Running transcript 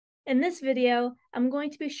In this video, I'm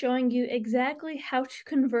going to be showing you exactly how to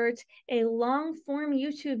convert a long-form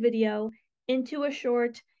YouTube video into a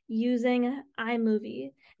short using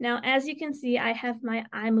iMovie. Now, as you can see, I have my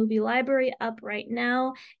iMovie library up right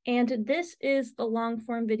now, and this is the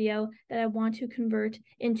long-form video that I want to convert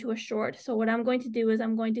into a short. So what I'm going to do is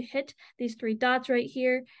I'm going to hit these three dots right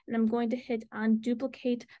here, and I'm going to hit on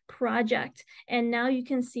Duplicate Project. And now you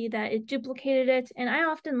can see that it duplicated it, and I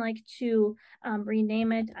often like to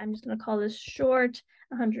rename it. I'm just going to call this short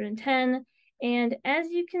 110. And as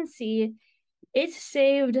you can see, it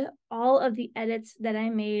saved all of the edits that I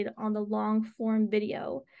made on the long form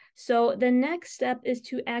video. So the next step is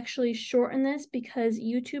to actually shorten this because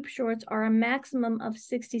YouTube shorts are a maximum of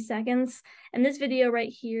 60 seconds. And this video right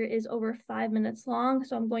here is over 5 minutes long.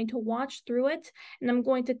 So I'm going to watch through it and I'm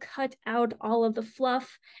going to cut out all of the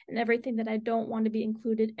fluff and everything that I don't want to be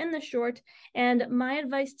included in the short. And my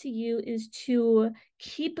advice to you is to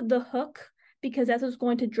keep the hook because that's what's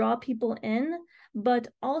going to draw people in. But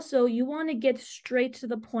also you want to get straight to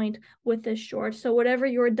the point with this short. So whatever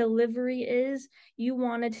your delivery is, you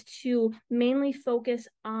want it to mainly focus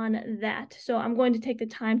on that. So I'm going to take the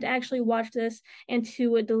time to actually watch this and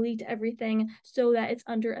to delete everything so that it's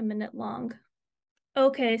under a minute long.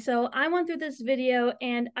 Okay, so I went through this video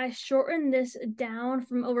and I shortened this down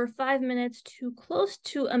from over 5 minutes to close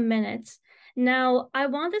to a minute. Now, I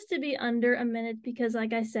want this to be under a minute because,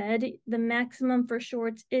 like I said, the maximum for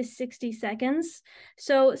shorts is 60 seconds.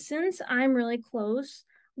 So since I'm really close,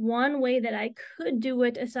 one way that I could do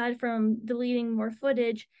it, aside from deleting more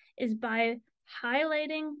footage, is by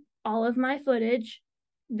highlighting all of my footage,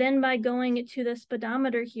 then by going to the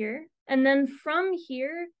speedometer here, and then from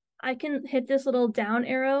here, I can hit this little down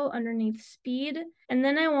arrow underneath speed, and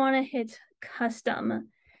then I want to hit custom.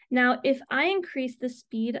 Now, if I increase the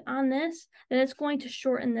speed on this, then it's going to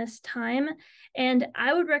shorten this time. And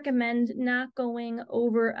I would recommend not going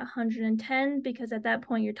over 110 because at that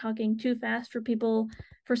point you're talking too fast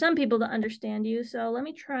for some people to understand you. So let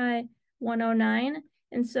me try 109.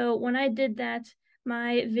 And so when I did that,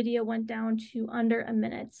 my video went down to under a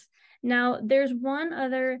minute. Now, there's one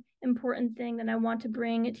other important thing that I want to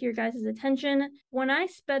bring to your guys' attention. When I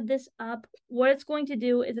sped this up, what it's going to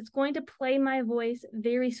do is it's going to play my voice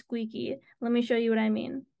very squeaky. Let me show you what I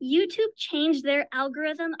mean. YouTube changed their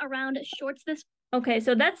algorithm around shorts this. Okay,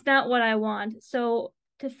 so that's not what I want. So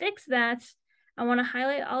to fix that, I want to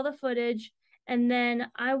highlight all the footage and then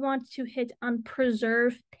I want to hit on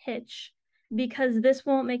preserve pitch because this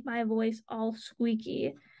won't make my voice all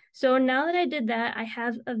squeaky. So now that I did that, I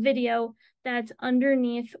have a video that's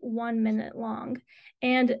underneath 1 minute long.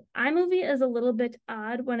 And iMovie is a little bit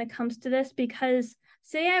odd when it comes to this because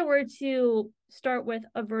say I were to start with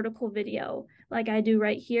a vertical video like I do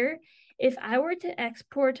right here, if I were to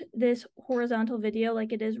export this horizontal video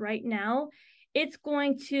like it is right now, it's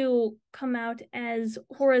going to come out as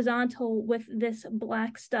horizontal with this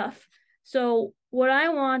black stuff. So what I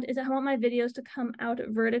want is I want my videos to come out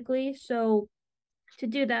vertically. So to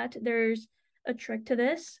do that, there's a trick to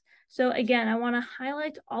this. So again, I want to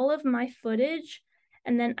highlight all of my footage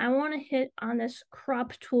and then I want to hit on this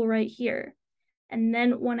crop tool right here. And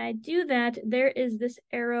then when I do that, there is this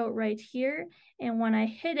arrow right here. And when I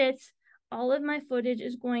hit it, all of my footage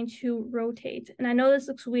is going to rotate. And I know this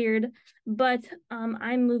looks weird, but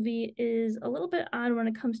iMovie is a little bit odd when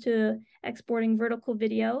it comes to exporting vertical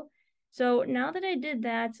video. So now that I did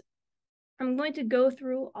that, I'm going to go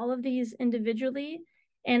through all of these individually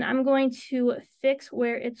and I'm going to fix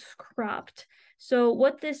where it's cropped. So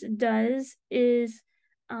what this does is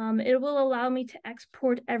it will allow me to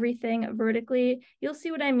export everything vertically. You'll see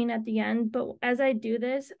what I mean at the end, but as I do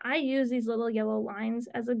this, I use these little yellow lines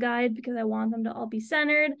as a guide because I want them to all be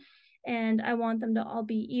centered and I want them to all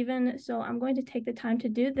be even. So I'm going to take the time to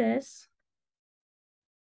do this.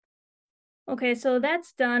 Okay, so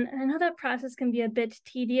that's done. And I know that process can be a bit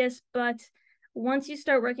tedious, but once you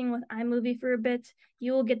start working with iMovie for a bit,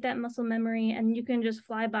 you will get that muscle memory and you can just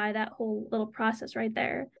fly by that whole little process right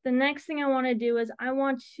there. The next thing I want to do is I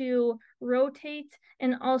want to rotate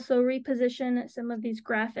and also reposition some of these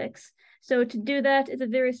graphics. So to do that, it's a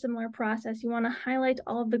very similar process. You want to highlight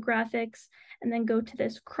all of the graphics and then go to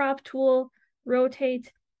this crop tool,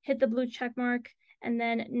 rotate, hit the blue check mark, and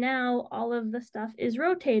then now all of the stuff is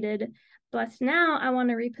rotated. But now I want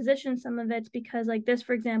to reposition some of it because like this,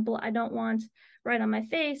 for example, I don't want right on my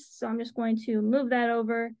face. So I'm just going to move that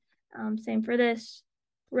over. Same for this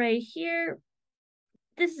right here.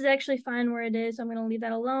 This is actually fine where it is. So I'm going to leave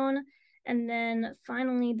that alone. And then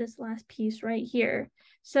finally, this last piece right here.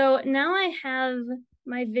 So now I have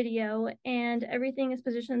my video and everything is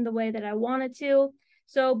positioned the way that I want it to.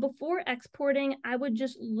 So before exporting, I would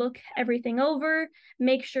just look everything over,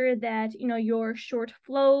 make sure that, your short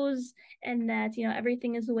flows and that,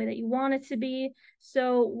 everything is the way that you want it to be.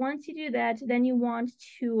 So once you do that, then you want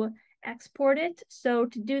to export it. So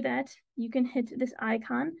to do that, you can hit this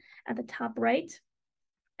icon at the top right,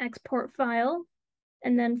 export file,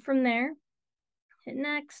 and then from there, hit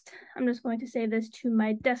next. I'm just going to save this to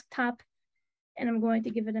my desktop and I'm going to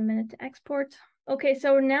give it a minute to export. Okay,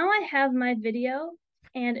 so now I have my video,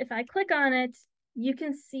 and if I click on it, you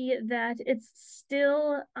can see that it's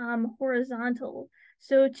still horizontal.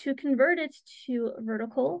 So to convert it to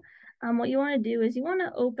vertical, what you want to do is you want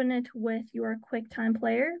to open it with your QuickTime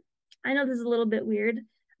player. I know this is a little bit weird,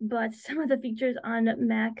 but some of the features on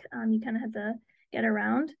Mac, you kind of have to get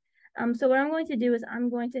around. So what I'm going to do is I'm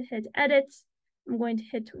going to hit edit, I'm going to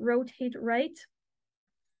hit rotate right,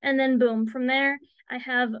 and then boom, from there, I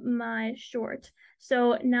have my short.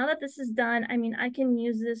 So now that this is done, I can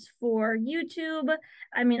use this for YouTube.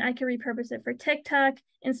 I can repurpose it for TikTok,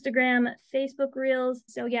 Instagram, Facebook Reels.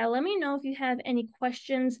 So yeah, let me know if you have any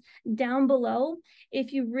questions down below.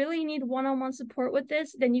 If you really need one-on-one support with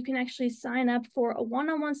this, then you can actually sign up for a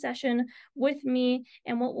one-on-one session with me.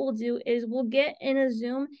 And what we'll do is we'll get in a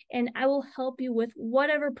Zoom and I will help you with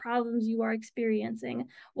whatever problems you are experiencing,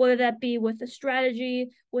 whether that be with a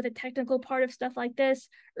strategy, with a technical part of stuff like this,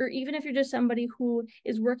 or even if you're just somebody who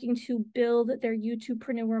is working to build their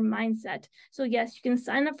YouTubepreneur mindset. So yes, you can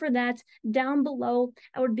sign up for that down below.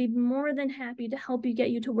 I would be more than happy to help you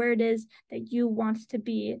get you to where it is that you want to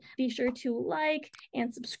be. Be sure to like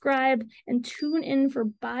and subscribe and tune in for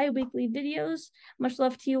bi-weekly videos. Much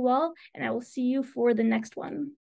love to you all, and I will see you for the next one.